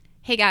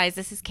Hey guys,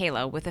 this is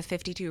Kayla with the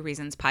 52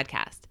 Reasons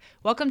podcast.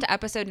 Welcome to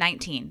episode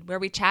 19, where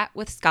we chat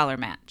with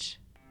ScholarMatch.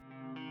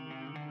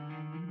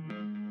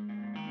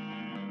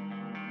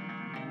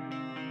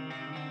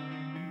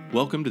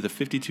 Welcome to the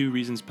 52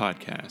 Reasons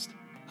podcast,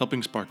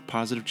 helping spark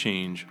positive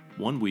change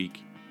one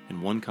week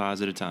and one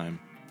cause at a time.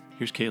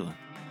 Here's Kayla.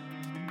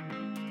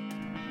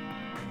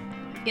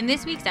 In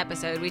this week's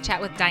episode, we chat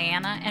with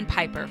Diana and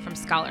Piper from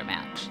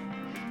ScholarMatch.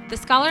 The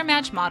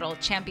ScholarMatch model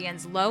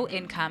champions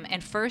low-income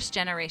and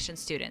first-generation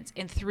students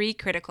in three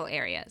critical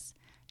areas: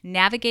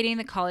 navigating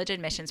the college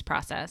admissions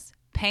process,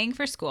 paying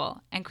for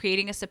school, and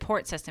creating a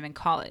support system in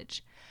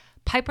college.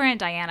 Piper and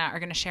Diana are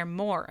going to share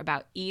more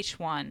about each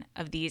one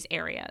of these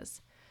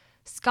areas.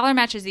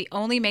 ScholarMatch is the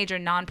only major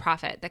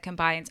nonprofit that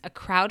combines a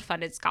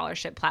crowdfunded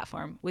scholarship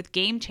platform with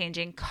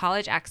game-changing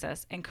college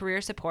access and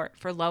career support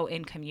for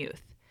low-income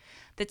youth.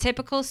 The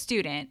typical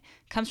student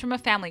comes from a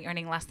family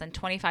earning less than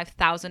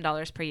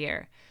 $25,000 per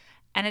year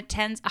and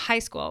attends a high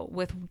school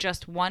with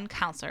just one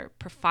counselor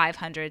per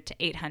 500 to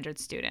 800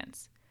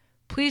 students.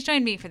 Please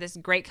join me for this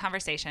great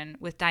conversation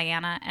with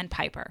Diana and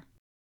Piper.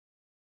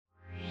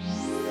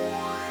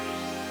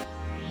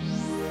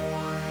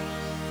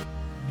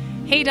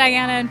 Hey,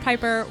 Diana and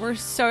Piper, we're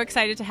so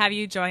excited to have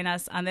you join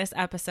us on this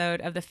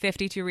episode of the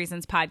 52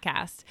 Reasons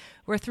podcast.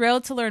 We're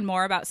thrilled to learn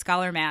more about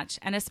ScholarMatch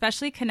and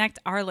especially connect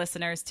our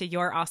listeners to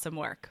your awesome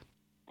work.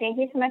 Thank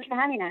you so much for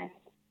having us.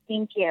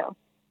 Thank you.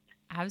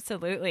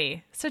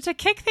 Absolutely. So to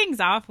kick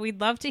things off,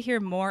 we'd love to hear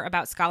more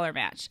about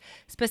ScholarMatch.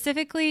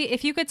 Specifically,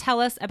 if you could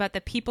tell us about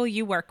the people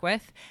you work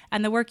with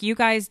and the work you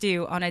guys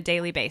do on a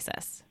daily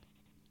basis.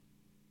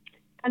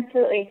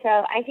 Absolutely. So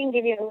I can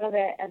give you a little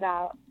bit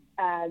about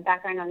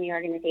background on the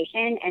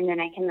organization, and then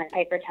I can let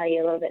Piper tell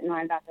you a little bit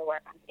more about the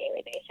work on a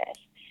daily basis.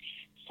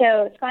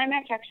 So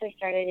ScholarMatch actually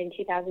started in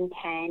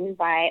 2010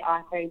 by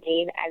author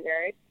Dave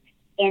Eggers,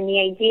 and the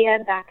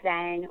idea back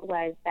then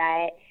was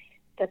that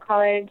the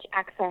college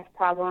access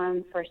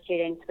problem for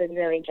students was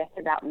really just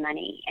about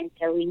money. And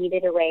so we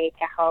needed a way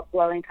to help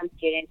low-income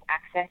students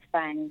access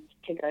funds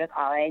to go to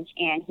college.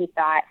 And he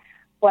thought,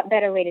 what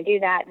better way to do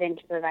that than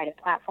to provide a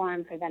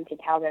platform for them to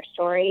tell their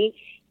story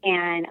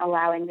and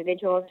allow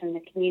individuals from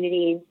the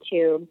communities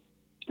to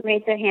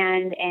raise their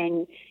hand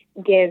and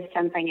give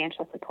some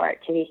financial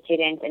support to these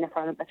students in the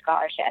form of a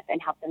scholarship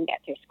and help them get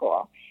through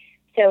school.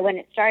 So when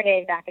it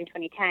started back in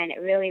 2010,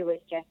 it really was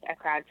just a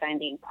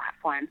crowdfunding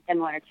platform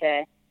similar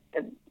to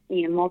the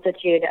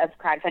multitude of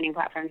crowdfunding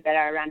platforms that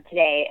are around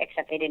today,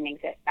 except they didn't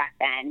exist back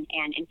then.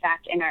 And in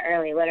fact, in our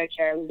early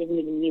literature, we didn't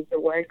even use the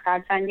word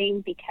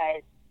crowdfunding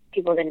because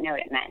people didn't know what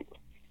it meant.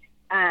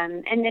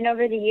 And then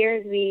over the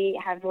years, we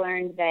have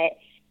learned that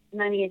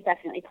money is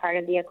definitely part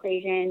of the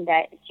equation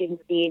that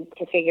students need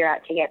to figure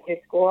out to get through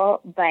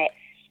school, but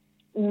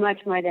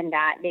much more than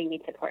that, they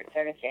need support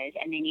services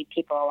and they need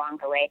people along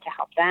the way to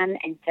help them.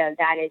 And so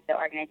that is the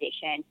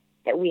organization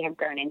that we have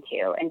grown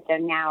into. And so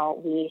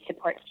now we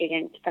support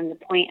students from the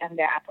point of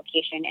their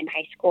application in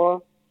high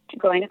school to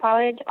going to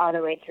college all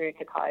the way through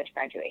to college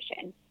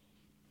graduation.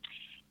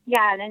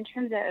 Yeah, and in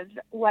terms of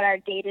what our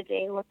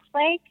day-to-day looks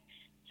like,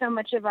 so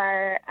much of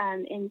our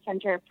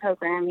in-center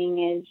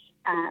programming is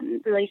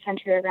really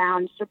centered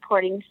around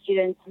supporting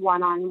students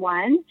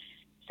one-on-one.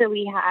 So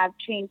we have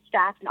trained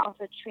staff and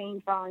also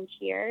trained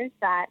volunteers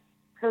that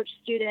coach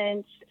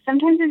students,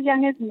 sometimes as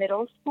young as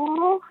middle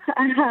school,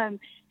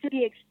 to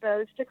be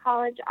exposed to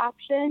college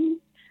options.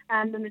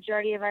 The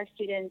majority of our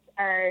students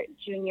are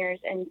juniors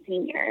and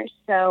seniors.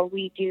 So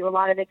we do a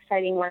lot of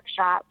exciting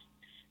workshops,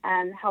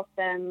 help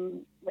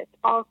them with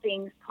all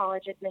things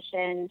college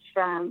admissions,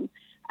 from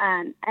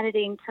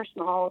editing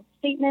personal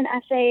statement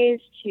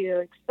essays to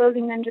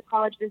exposing them to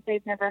colleges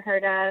they've never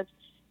heard of,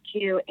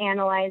 to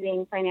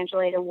analyzing financial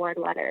aid award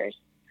letters.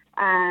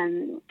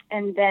 And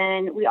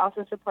then we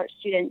also support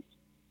students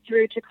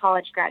through to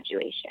college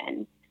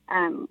graduation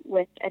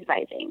with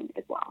advising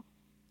as well.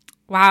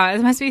 Wow,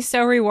 it must be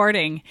so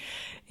rewarding.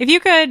 If you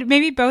could,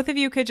 maybe both of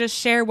you could just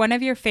share one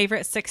of your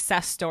favorite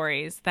success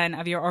stories then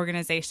of your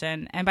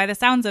organization. And by the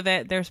sounds of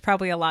it, there's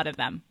probably a lot of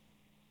them.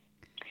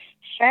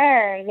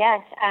 Sure,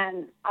 yes.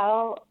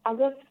 I'll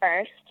go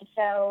first.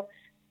 So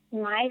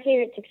my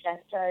favorite success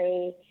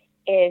story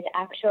is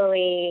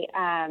actually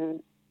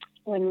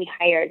when we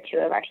hired two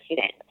of our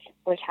students,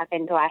 which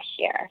happened last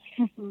year.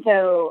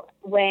 So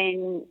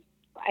when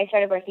I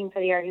started working for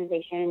the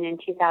organization in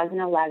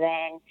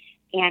 2011,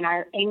 and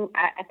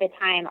at the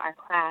time, our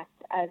class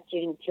of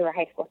students who were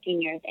high school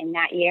seniors in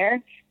that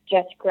year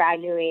just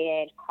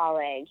graduated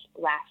college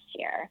last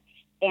year.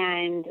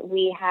 And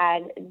we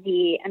had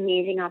the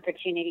amazing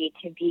opportunity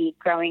to be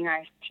growing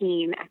our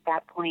team at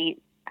that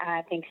point,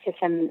 thanks to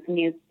some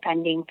new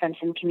funding from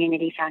some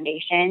community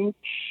foundations.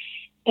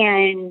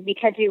 And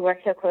because we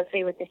worked so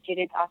closely with the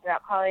students all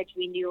throughout college,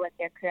 we knew what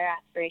their career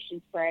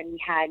aspirations were, and we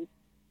had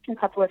a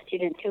couple of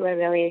students who were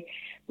really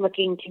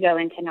looking to go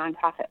into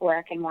nonprofit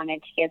work and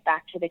wanted to give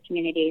back to the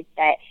communities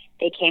that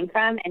they came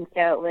from. And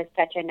so it was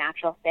such a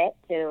natural fit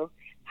to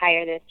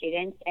hire those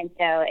students. And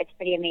so it's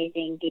pretty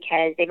amazing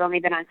because they've only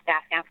been on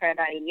staff now for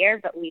about a year,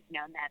 but we've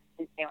known them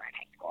since they were in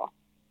high school.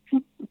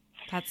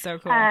 That's so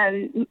cool.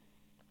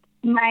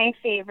 My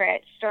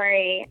favorite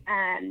story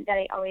that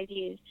I always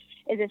use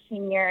is a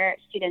senior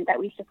student that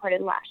we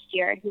supported last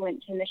year who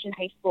went to Mission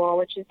High School,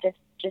 which is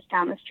just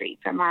down the street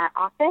from our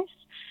office.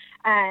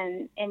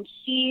 And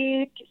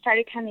she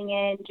started coming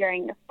in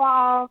during the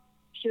fall.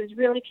 She was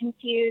really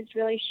confused,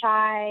 really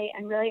shy,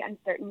 and really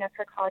uncertain of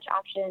her college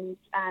options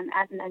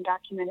as an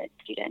undocumented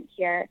student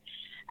here.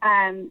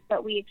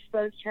 But we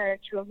exposed her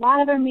to a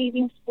lot of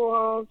amazing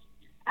schools,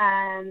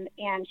 and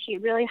she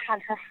really had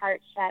her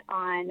heart set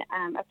on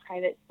a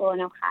private school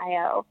in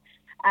Ohio,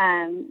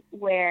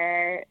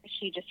 where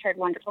she just heard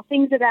wonderful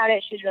things about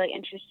it. She was really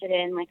interested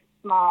in like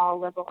a small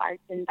liberal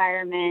arts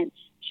environment.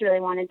 She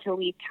really wanted to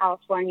leave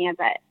California,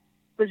 but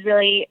was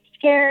really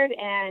scared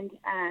and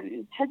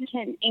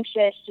hesitant and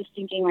anxious, just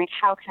thinking like,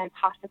 how can I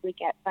possibly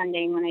get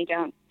funding when I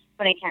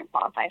can't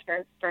qualify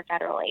for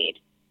federal aid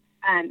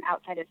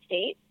outside of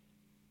state?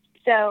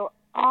 So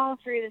all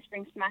through the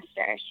spring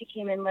semester, she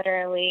came in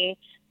literally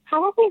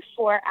probably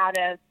 4 out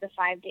of the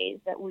 5 days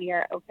that we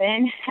are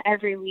open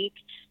every week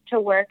to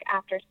work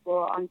after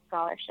school on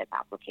scholarship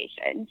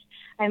applications.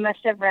 I must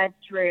have read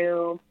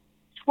through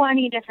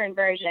 20 different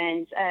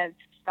versions of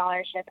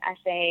scholarship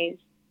essays,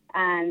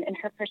 and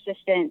her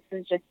persistence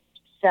was just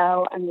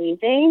so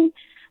amazing.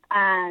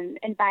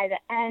 And by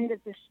the end of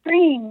the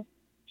spring,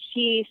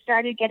 she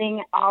started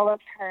getting all of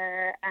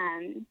her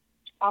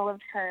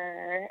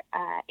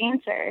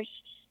answers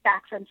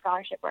back from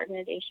scholarship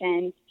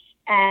organizations.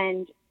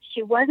 And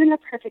she wasn't a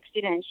perfect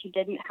student. She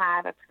didn't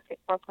have a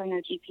perfect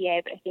 4.0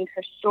 GPA, but I think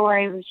her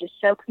story was just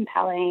so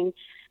compelling.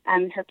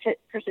 Her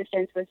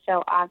persistence was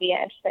so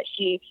obvious that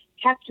she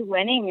kept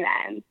winning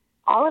them,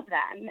 all of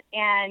them.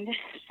 And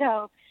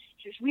so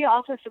we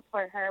also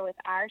support her with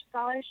our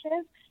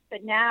scholarship,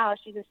 but now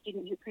she's a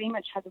student who pretty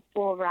much has a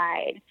full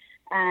ride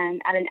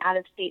at an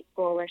out-of-state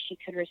school where she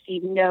could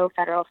receive no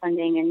federal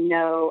funding and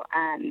no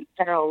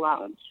federal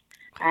loans.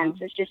 Wow.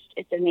 So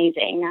it's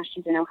amazing. Now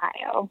she's in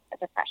Ohio as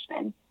a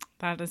freshman.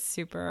 That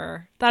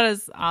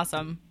is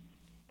awesome.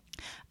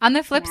 On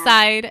the flip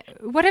side,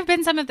 what have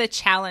been some of the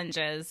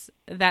challenges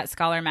that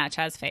ScholarMatch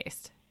has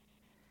faced?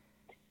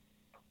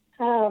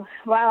 Oh,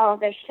 well,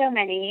 there's so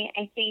many.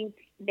 I think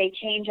they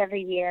change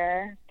every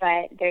year,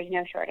 but there's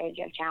no shortage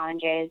of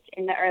challenges.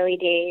 In the early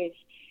days,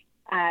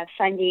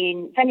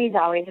 funding is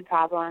always a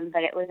problem,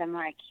 but it was a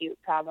more acute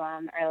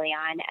problem early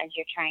on as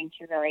you're trying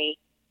to really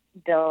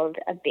build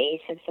a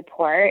base of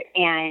support.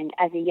 And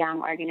as a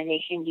young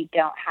organization, you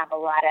don't have a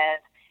lot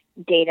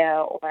of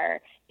data,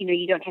 or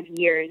you don't have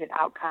years of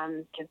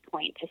outcomes to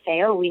point to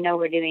say, oh, we know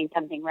we're doing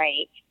something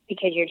right,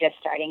 because you're just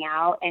starting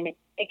out, and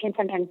it can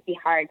sometimes be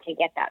hard to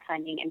get that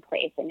funding in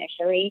place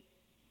initially.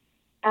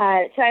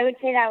 So I would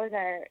say that was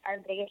our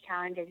biggest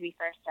challenge as we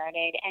first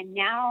started. And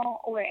now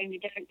we're in a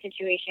different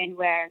situation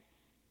where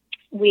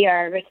we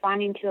are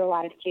responding to a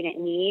lot of student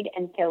need,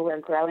 and so we're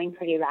growing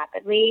pretty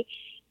rapidly.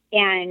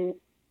 And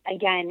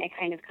again, it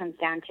kind of comes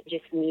down to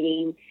just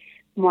needing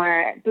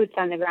more boots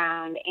on the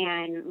ground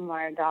and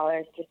more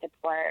dollars to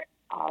support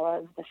all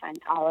of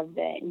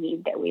the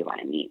needs that we want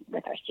to meet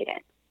with our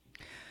students.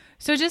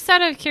 So just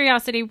out of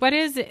curiosity, what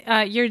is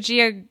your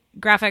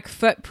geographic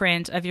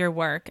footprint of your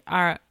work?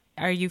 Are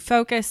you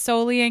focused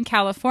solely in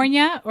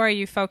California, or are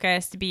you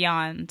focused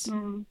beyond?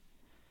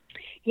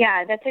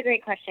 Yeah, that's a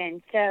great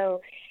question.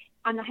 So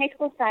on the high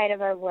school side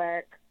of our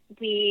work,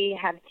 we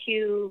have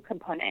 2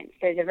 components.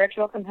 There's a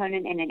virtual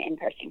component and an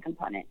in-person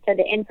component. So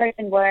the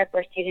in-person work,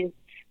 where students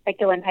like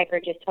the one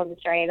Piper just told the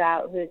story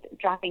about, who's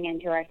dropping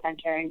into our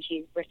center, and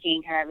we're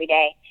seeing her every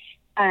day.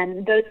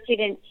 Those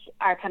students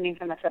are coming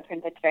from a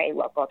footprint that's very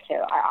local to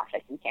our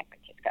office in San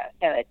Francisco.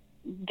 So it's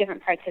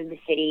different parts of the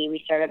city.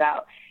 We serve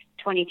about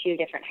 22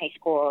 different high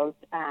schools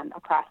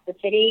across the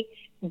city,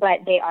 but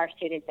they are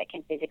students that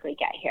can physically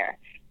get here.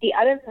 The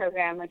other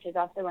program, which is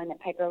also one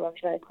that Piper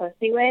works really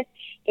closely with,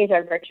 is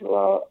our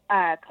virtual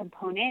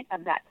component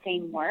of that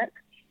same work,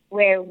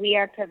 where we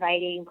are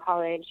providing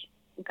college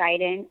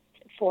guidance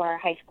for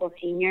high school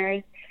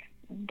seniors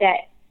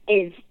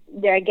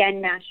they're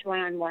again matched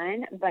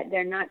one-on-one, but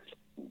they're not,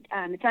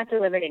 it's not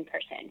delivered in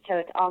person. So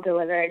it's all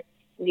delivered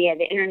via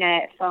the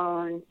internet,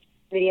 phone,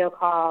 video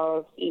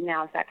calls,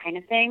 emails, that kind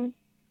of thing.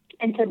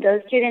 And so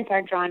those students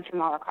are drawn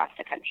from all across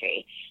the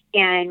country.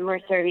 And we're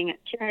serving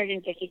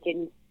 250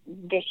 students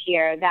this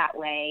year that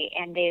way,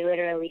 and they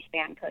literally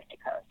span coast to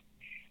coast.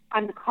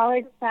 On the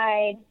college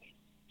side,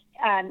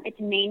 it's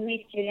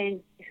mainly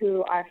students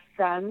who are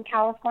from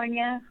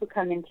California who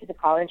come into the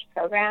college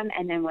program,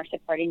 and then we're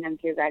supporting them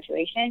through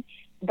graduation,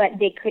 but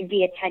they could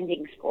be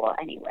attending school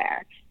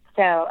anywhere.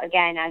 So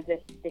again, as the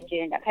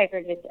student that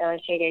Piper just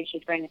illustrated,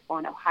 she's going to school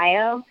in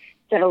Ohio.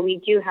 So we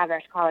do have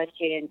our college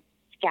students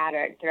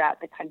scattered throughout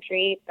the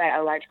country, but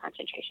a large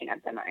concentration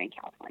of them are in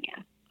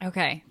California.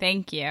 Okay,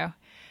 thank you.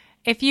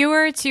 If you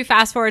were to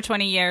fast forward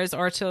 20 years,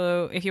 or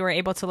if you were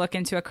able to look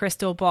into a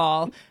crystal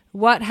ball,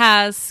 what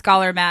has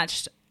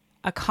ScholarMatch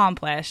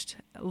accomplished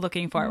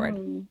looking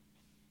forward?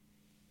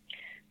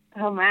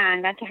 Oh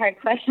man, that's a hard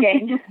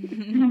question.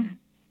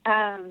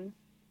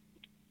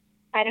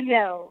 I don't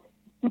know.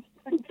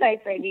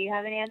 Piper, do you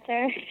have an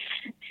answer?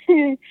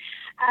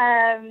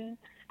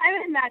 I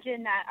would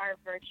imagine that our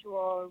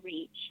virtual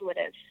reach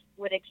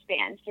would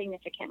expand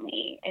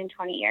significantly in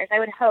 20 years. I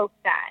would hope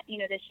that,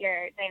 this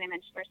year, Diana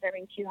mentioned we're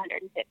serving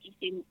 250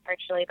 students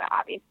virtually, but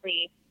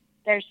obviously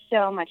there's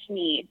so much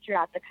need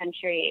throughout the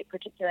country,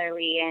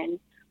 particularly in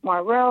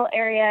more rural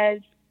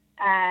areas.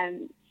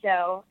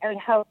 So I would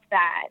hope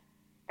that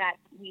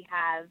we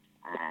have,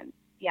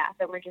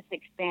 that we're just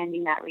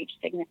expanding that reach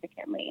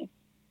significantly,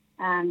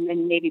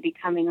 and maybe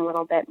becoming a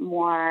little bit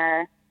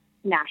more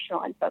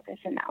national in focus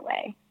in that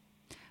way.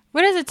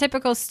 What is a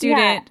typical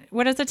student? Yeah.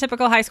 What does a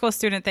typical high school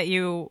student that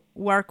you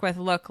work with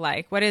look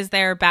like? What is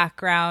their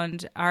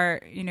background?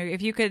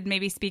 If you could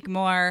maybe speak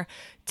more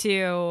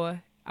to,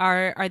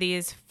 are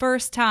these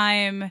first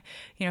time,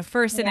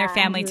 first in their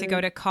family to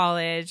go to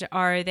college?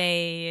 Are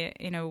they,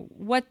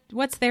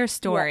 what's their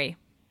story?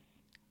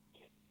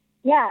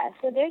 Yeah,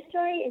 so their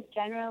story is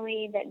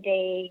generally that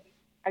they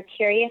are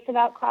curious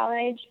about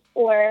college,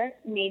 or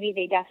maybe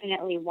they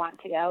definitely want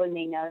to go and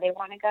they know they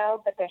want to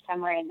go, but they're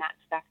somewhere in that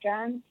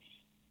spectrum.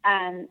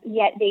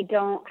 Yet they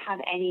don't have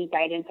any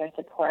guidance or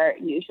support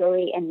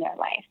usually in their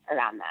life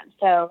around them.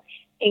 So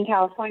in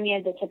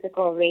California, the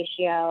typical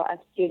ratio of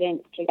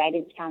students to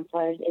guidance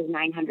counselors is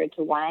 900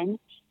 to 1.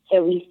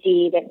 So we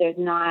see that there's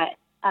not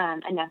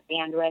enough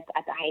bandwidth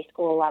at the high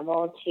school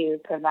level to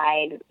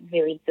provide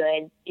really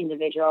good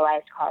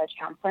individualized college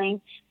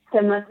counseling.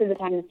 So most of the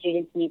time the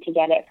students need to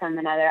get it from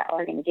another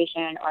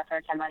organization or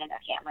from someone in their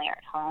family or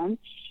at home.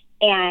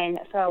 And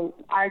so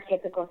our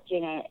typical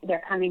student,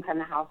 they're coming from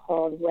a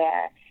household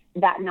where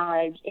that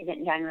knowledge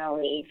isn't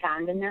generally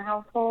found in their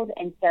household,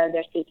 and so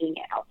they're seeking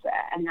it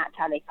elsewhere, and that's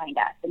how they find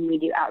us. And we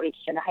do outreach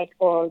to the high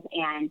schools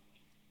and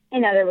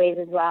in other ways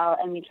as well,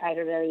 and we try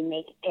to really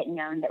make it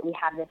known that we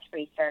have this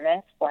free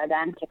service for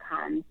them to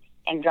come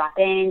and drop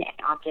in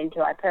and opt into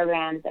our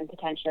programs and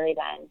potentially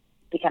then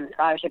become a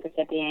scholarship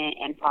recipient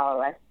and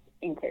follow us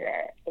into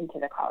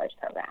the college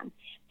program.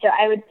 So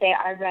I would say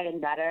our bread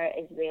and butter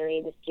is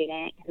really the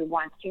student who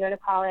wants to go to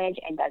college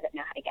and doesn't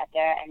know how to get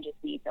there and just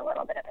needs a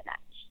little bit of a nudge.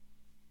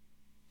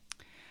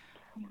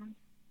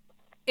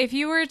 If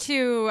you were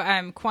to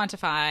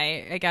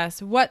quantify, I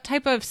guess, what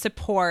type of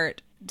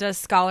support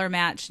does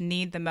ScholarMatch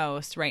need the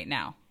most right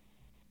now?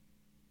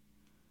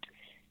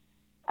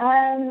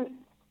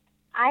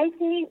 I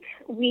think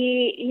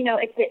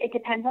it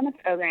depends on the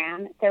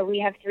program. So we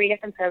have 3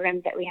 different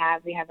programs that we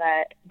have. We have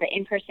the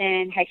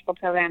in-person high school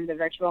program, the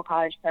virtual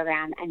college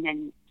program, and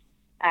then,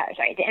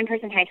 the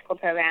in-person high school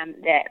program,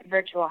 the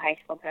virtual high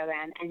school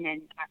program, and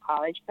then our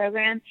college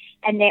program.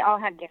 And they all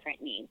have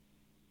different needs.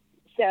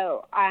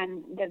 So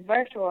on the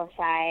virtual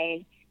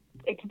side,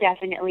 it's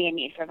definitely a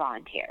need for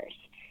volunteers.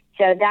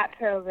 So that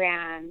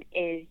program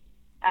is,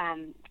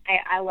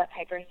 I'll let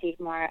Piper speak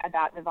more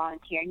about the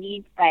volunteer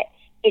needs, but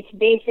it's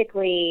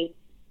basically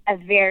a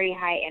very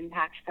high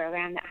impact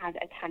program that has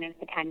a ton of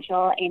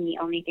potential, and the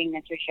only thing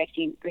that's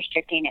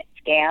restricting its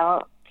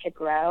scale to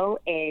grow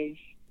is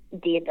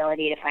the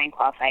ability to find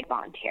qualified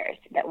volunteers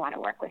that want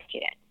to work with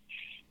students.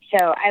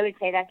 So I would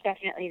say that's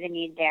definitely the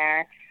need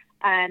there.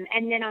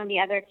 And then on the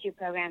other 2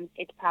 programs,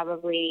 it's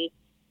probably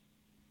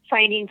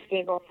finding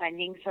stable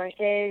funding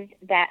sources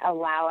that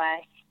allow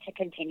us to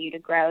continue to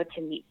grow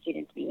to meet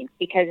students' needs,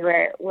 because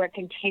we're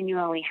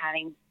continually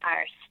having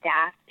our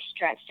staff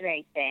stretched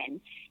very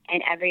thin,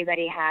 and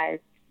everybody has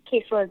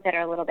caseloads that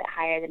are a little bit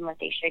higher than what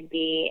they should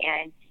be,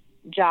 and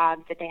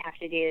jobs that they have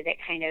to do that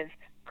kind of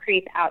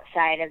creep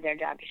outside of their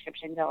job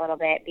descriptions a little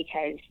bit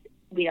because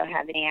we don't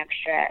have any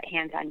extra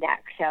hands on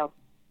deck. So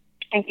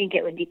I think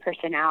it would be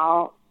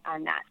personnel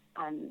on that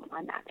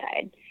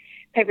side.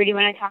 Piper, do you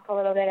want to talk a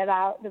little bit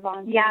about the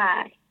volunteers?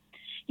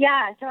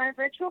 Yeah. So our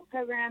virtual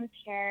program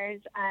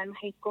pairs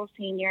high school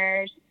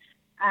seniors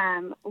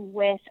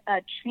with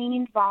a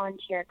trained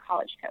volunteer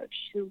college coach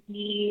who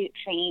we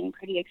train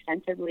pretty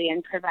extensively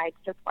and provide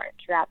support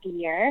throughout the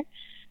year.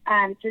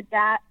 So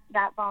that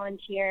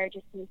volunteer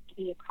just needs to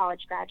be a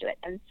college graduate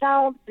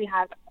themselves.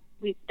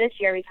 This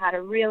year we've had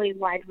a really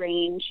wide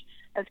range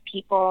of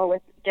people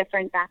with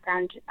different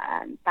backgrounds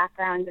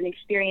and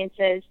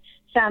experiences.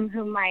 Some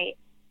who might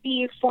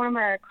be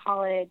former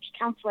college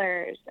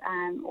counselors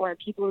or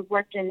people who've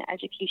worked in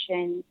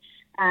educational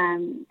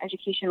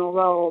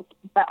roles,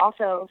 but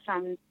also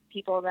some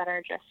people that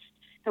are just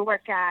to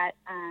work at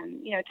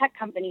tech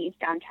companies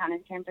downtown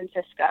in San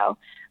Francisco.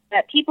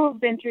 But people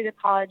who've been through the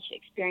college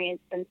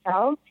experience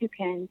themselves who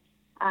can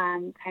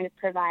kind of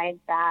provide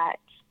that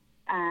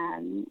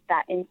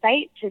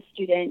insight to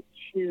students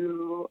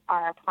who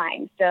are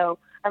applying. So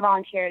our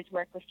volunteers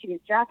work with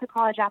students throughout the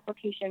college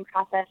application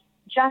process,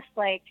 just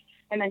like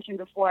I mentioned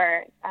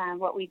before,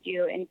 what we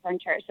do in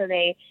Center. So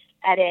they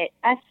edit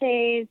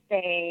essays,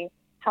 they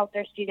help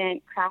their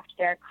student craft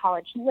their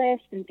college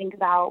list and think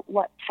about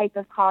what type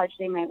of college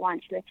they might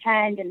want to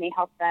attend, and they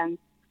help them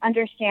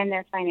understand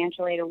their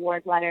financial aid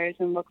award letters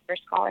and look for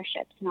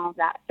scholarships and all of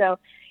that. So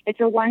it's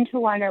a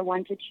 1-to-1 or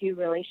 1-to-2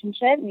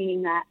 relationship,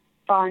 meaning that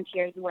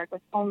volunteers work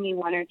with only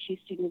 1 or 2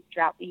 students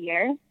throughout the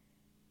year.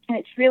 And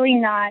it's really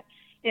not,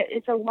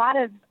 it's a lot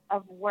of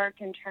of work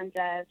in terms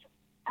of,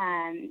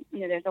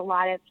 there's a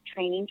lot of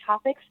training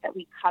topics that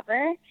we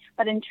cover,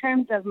 but in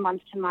terms of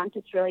month to month,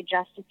 it's really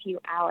just a few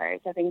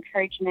hours of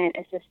encouragement,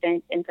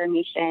 assistance,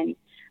 information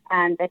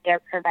that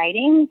they're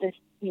providing, just,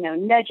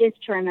 nudges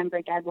to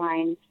remember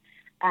deadlines,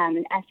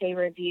 an essay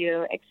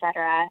review,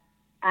 etc.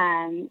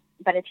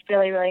 But it's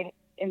really, really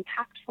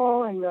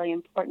impactful and really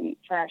important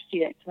for our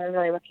students. We're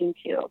really looking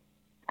to,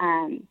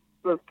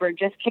 we're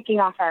just kicking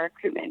off our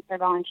recruitment for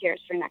volunteers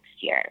for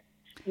next year,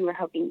 and we're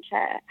hoping to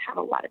have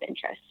a lot of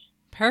interest.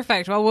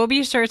 Perfect. Well, we'll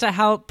be sure to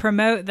help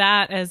promote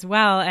that as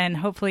well, and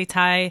hopefully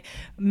tie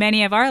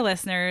many of our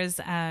listeners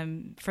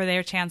for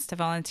their chance to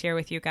volunteer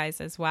with you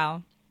guys as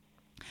well.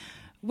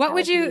 What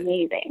would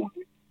you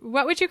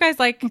guys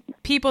like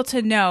people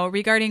to know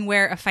regarding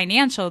where a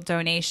financial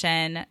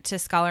donation to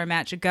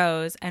ScholarMatch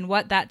goes and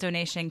what that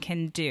donation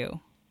can do?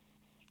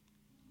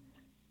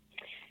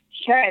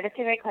 Sure, that's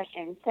a great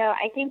question. So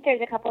I think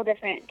there's a couple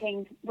different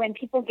things. When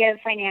people give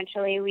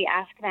financially, we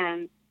ask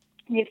them,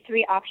 we have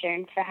three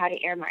options for how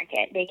to earmark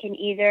it. They can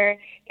either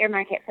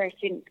earmark it for a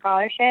student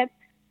scholarship,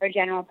 for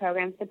general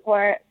program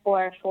support,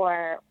 or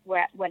for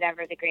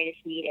whatever the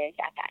greatest need is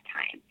at that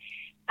time.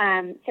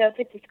 So if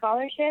it's a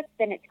scholarship,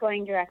 then it's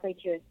going directly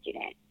to a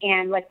student.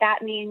 And what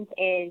that means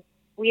is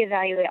we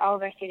evaluate all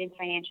of our students'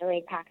 financial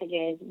aid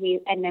packages,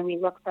 and then we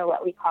look for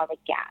what we call the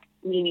gap,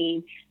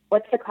 meaning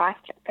what's the cost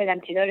for them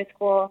to go to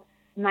school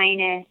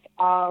minus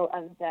all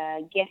of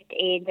the gift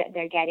aid that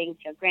they're getting,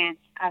 so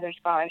grants, other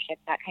scholarships,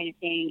 that kind of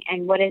thing,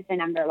 and what is the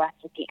number left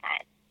at the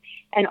end.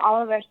 And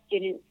all of our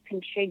students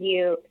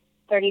contribute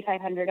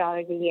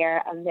 $3,500 a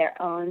year of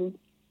their own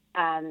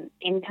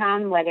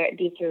income, whether it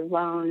be through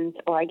loans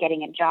or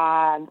getting a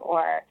job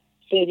or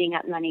saving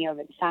up money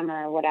over the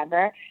summer or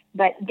whatever.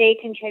 But they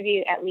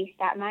contribute at least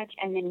that much,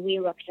 and then we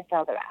look to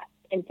fill the rest.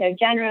 And so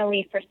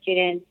generally for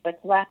students,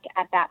 what's left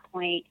at that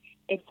point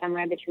is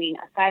somewhere between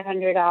a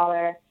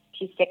 $500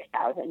 to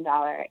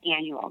 $6,000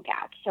 annual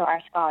gap. So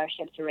our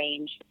scholarships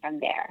range from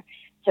there.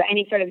 So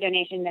any sort of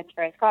donation that's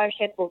for a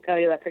scholarship will go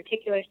to a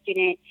particular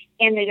student,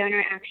 and the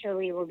donor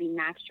actually will be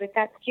matched with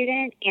that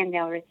student, and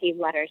they'll receive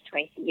letters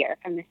twice a year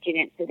from the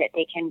student so that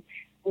they can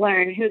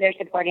learn who they're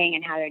supporting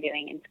and how they're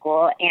doing in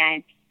school.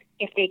 And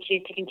if they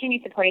choose to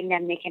continue supporting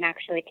them, they can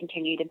actually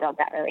continue to build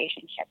that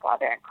relationship while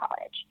they're in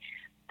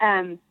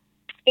college.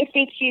 If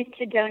they choose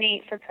to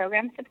donate for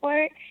program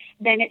support,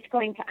 then it's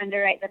going to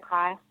underwrite the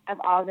cost of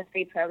all the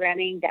free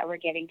programming that we're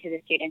giving to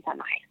the students on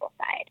the high school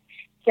side.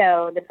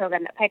 So the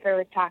program that Piper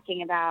was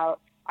talking about,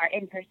 our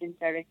in-person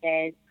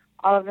services,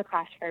 all of the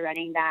costs for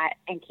running that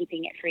and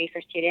keeping it free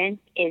for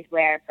students is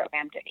where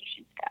program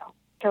donations go.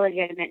 It's a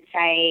legitimate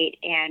site,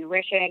 and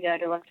where should I go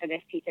to look for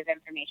this piece of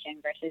information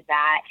versus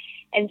that?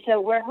 And so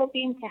we're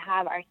hoping to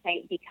have our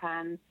site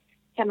become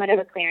somewhat of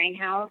a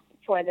clearinghouse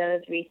for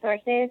those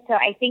resources. So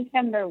I think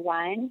number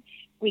one,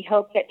 we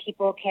hope that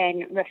people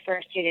can refer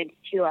students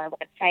to our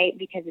website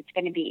because it's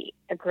going to be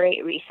a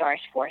great resource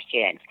for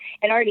students.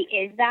 It already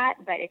is that,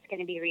 but it's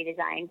going to be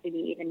redesigned to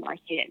be even more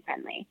student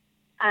friendly.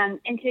 And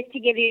to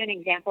give you an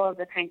example of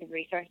the kinds of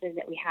resources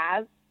that we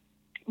have,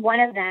 one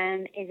of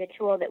them is a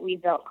tool that we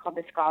built called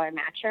the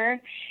ScholarMatcher.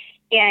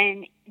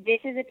 And this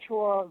is a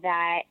tool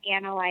that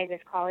analyzes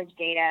college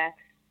data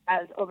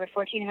of over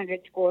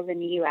 1,400 schools in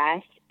the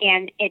U.S.,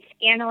 and it's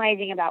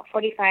analyzing about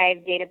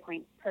 45 data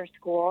points per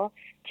school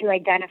to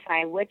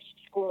identify which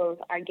schools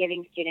are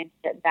giving students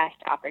the best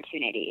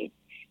opportunities.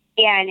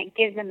 And it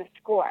gives them a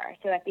score.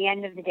 So at the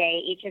end of the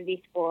day, each of these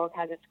schools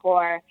has a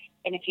score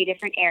in a few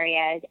different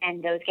areas,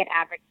 and those get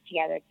averaged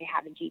together to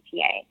have a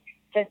GPA.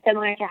 So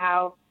similar to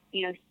how,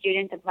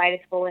 students apply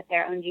to school with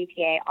their own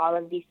GPA, all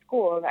of these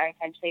schools are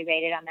essentially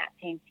rated on that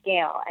same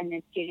scale, and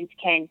then students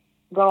can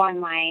go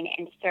online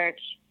and search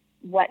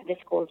what the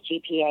school's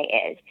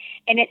GPA is.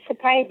 And it's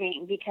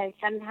surprising because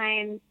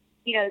sometimes,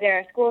 there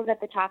are schools at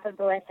the top of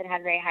the list that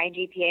have very high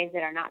GPAs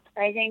that are not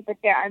surprising, but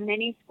there are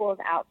many schools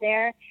out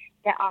there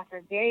that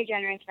offer very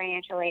generous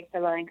financial aid for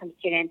low-income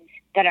students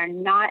that are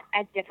not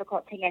as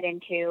difficult to get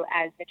into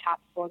as the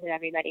top schools that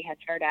everybody has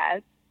heard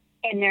of.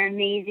 And they're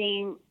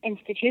amazing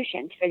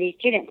institutions for these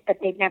students, but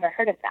they've never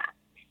heard of them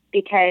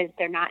because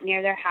they're not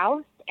near their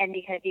house and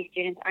because these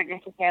students aren't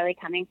necessarily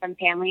coming from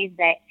families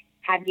that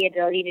have the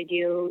ability to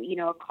do,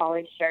 a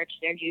college search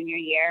their junior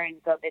year and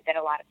go visit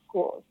a lot of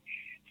schools.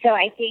 So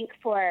I think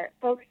for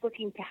folks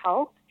looking to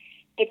help,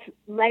 it's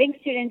letting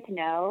students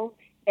know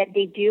that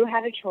they do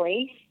have a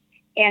choice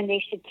and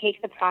they should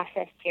take the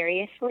process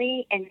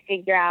seriously and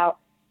figure out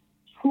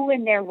who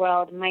in their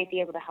world might be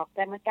able to help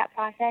them with that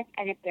process.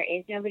 And if there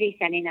is nobody,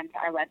 sending them to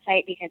our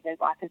website because there's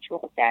lots of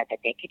tools there that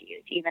they could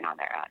use even on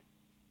their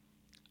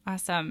own.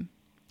 Awesome.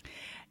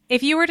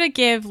 If you were to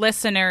give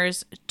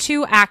listeners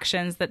 2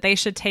 actions that they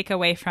should take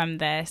away from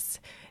this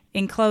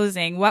in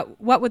closing, what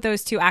would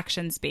those 2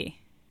 actions be?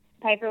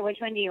 Piper, which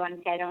one do you want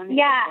to say?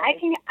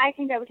 I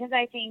can go because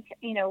I think,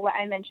 what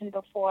I mentioned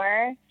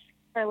before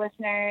for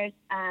listeners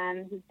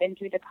who've been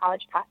through the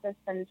college process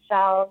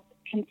themselves,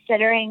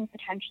 considering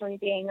potentially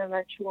being a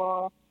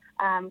virtual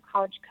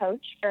college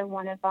coach for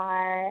one of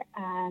our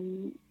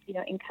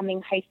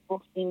incoming high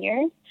school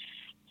seniors.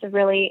 It's a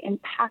really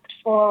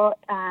impactful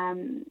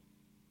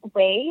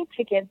way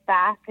to give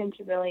back and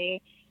to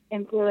really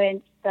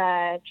influence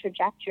the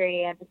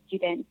trajectory of a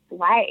student's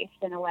life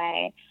in a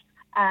way,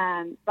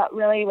 but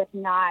really with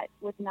not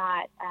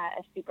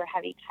a super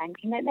heavy time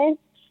commitment.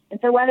 And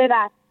so whether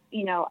that's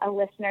a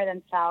listener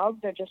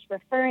themselves or just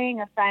referring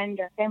a friend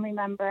or family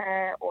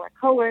member or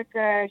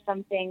coworker or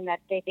something that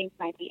they think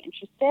might be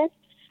interested,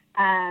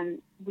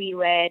 we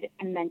would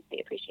immensely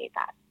appreciate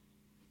that.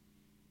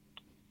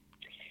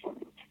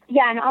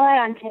 Yeah, and I'll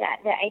add on to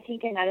that I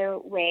think another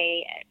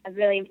way, a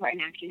really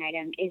important action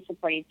item is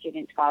supporting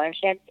student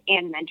scholarships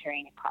and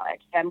mentoring at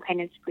college. So I'm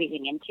kind of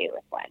squeezing in two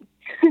with one.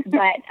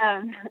 But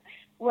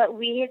what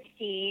we have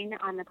seen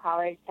on the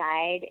college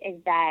side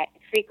is that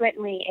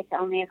frequently it's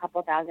only a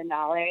couple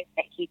 $1,000s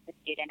that keeps a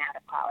student out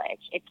of college.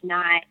 It's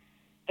not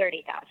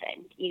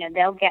 $30,000.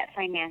 They'll get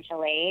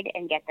financial aid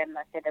and get them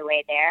most of the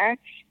way there.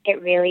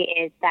 It really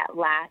is that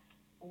last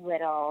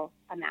little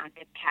amount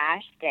of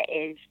cash that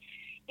is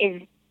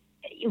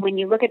when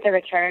you look at the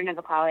return of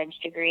a college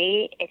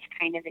degree, it's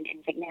kind of an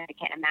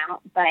insignificant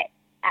amount, but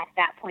at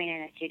that point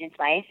in a student's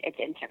life, it's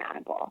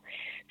insurmountable.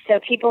 So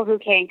people who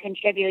can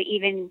contribute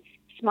even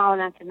small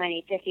amounts of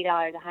money, $50,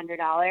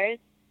 $100,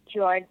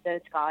 towards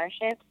those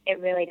scholarships, it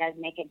really does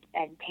make a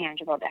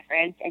tangible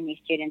difference in these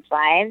students'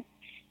 lives.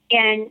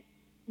 And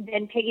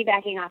then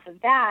piggybacking off of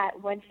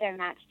that, once they're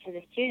matched to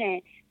the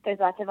student, there's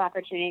lots of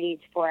opportunities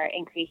for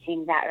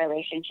increasing that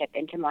relationship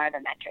into more of a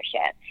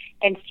mentorship.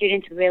 And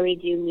students really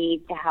do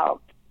need to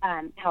help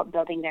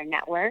building their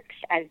networks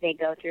as they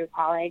go through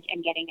college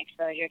and getting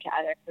exposure to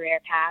other career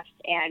paths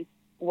and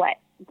what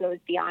goes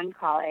beyond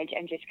college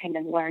and just kind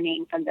of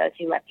learning from those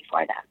who went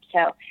before them.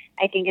 So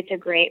I think it's a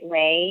great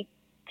way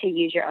to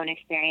use your own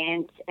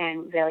experience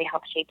and really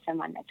help shape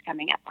someone that's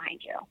coming up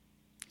behind you.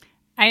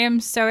 I am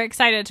so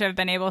excited to have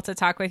been able to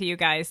talk with you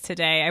guys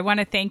today. I want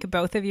to thank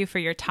both of you for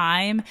your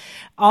time,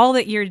 all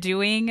that you're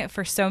doing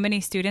for so many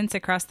students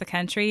across the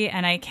country,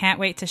 and I can't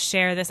wait to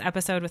share this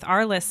episode with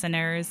our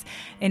listeners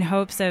in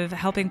hopes of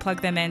helping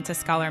plug them into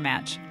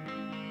ScholarMatch.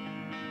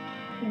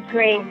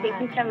 Great.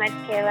 Thank you so much,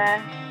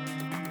 Kayla.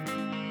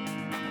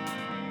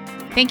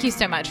 Thank you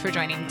so much for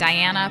joining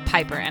Diana,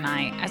 Piper, and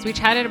I as we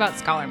chatted about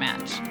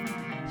ScholarMatch.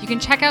 You can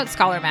check out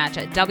ScholarMatch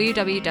at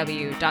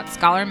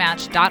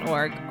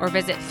www.scholarmatch.org or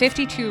visit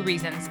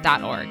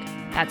 52reasons.org.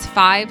 That's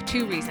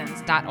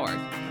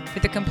 52reasons.org for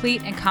the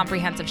complete and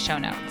comprehensive show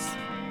notes.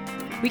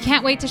 We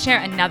can't wait to share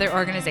another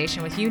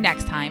organization with you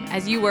next time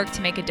as you work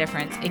to make a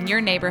difference in your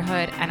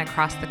neighborhood and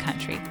across the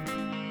country.